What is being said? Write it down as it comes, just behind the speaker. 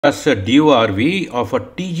As a DORV of a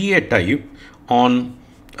TGA type on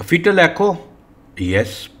a fetal echo.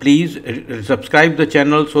 Yes, please subscribe the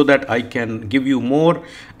channel so that I can give you more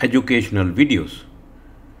educational videos.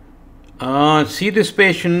 See this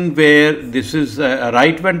patient where this is a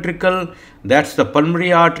right ventricle, that's the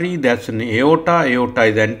pulmonary artery, that's an aorta, aorta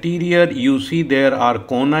is anterior. You see there are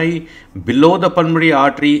coni below the pulmonary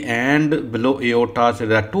artery and below aorta, so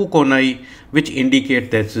there are two coni which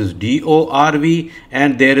indicate this is DORV,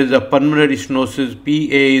 and there is a pulmonary stenosis,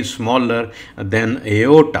 PA is smaller than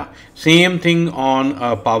aorta. Same thing on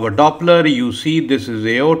a power Doppler, you see this is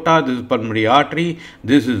aorta, this is pulmonary artery,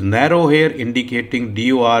 this is narrow here indicating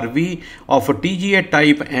DORV of a TGA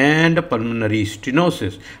type and pulmonary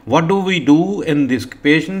stenosis. What do we do in these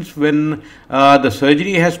patients when the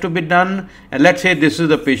surgery has to be done? And let's say this is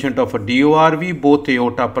the patient of a DORV, both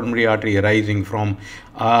aorta, pulmonary artery arising from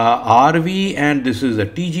RV, and this is a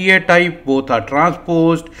TGA type, both are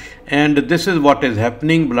transposed, and this is what is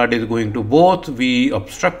happening. Blood is going to both. We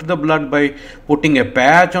obstruct the blood by putting a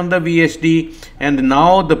patch on the VSD, and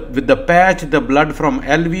now with the patch the blood from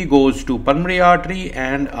LV goes to pulmonary artery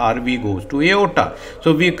and RV goes to aorta.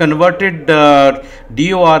 So we converted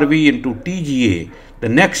DORV into TGA. The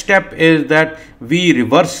next step is that we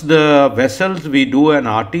reverse the vessels, we do an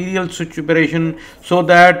arterial suppuration so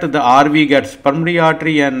that the RV gets pulmonary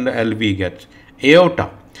artery and LV gets aorta.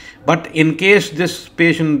 But in case this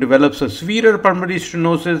patient develops a severe pulmonary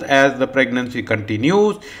stenosis as the pregnancy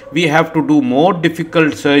continues, we have to do more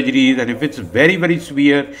difficult surgeries, and if it's very, very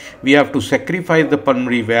severe, we have to sacrifice the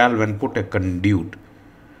pulmonary valve and put a conduit.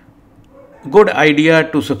 Good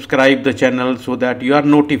idea to subscribe the channel so that you are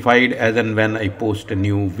notified as and when I post a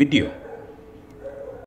new video.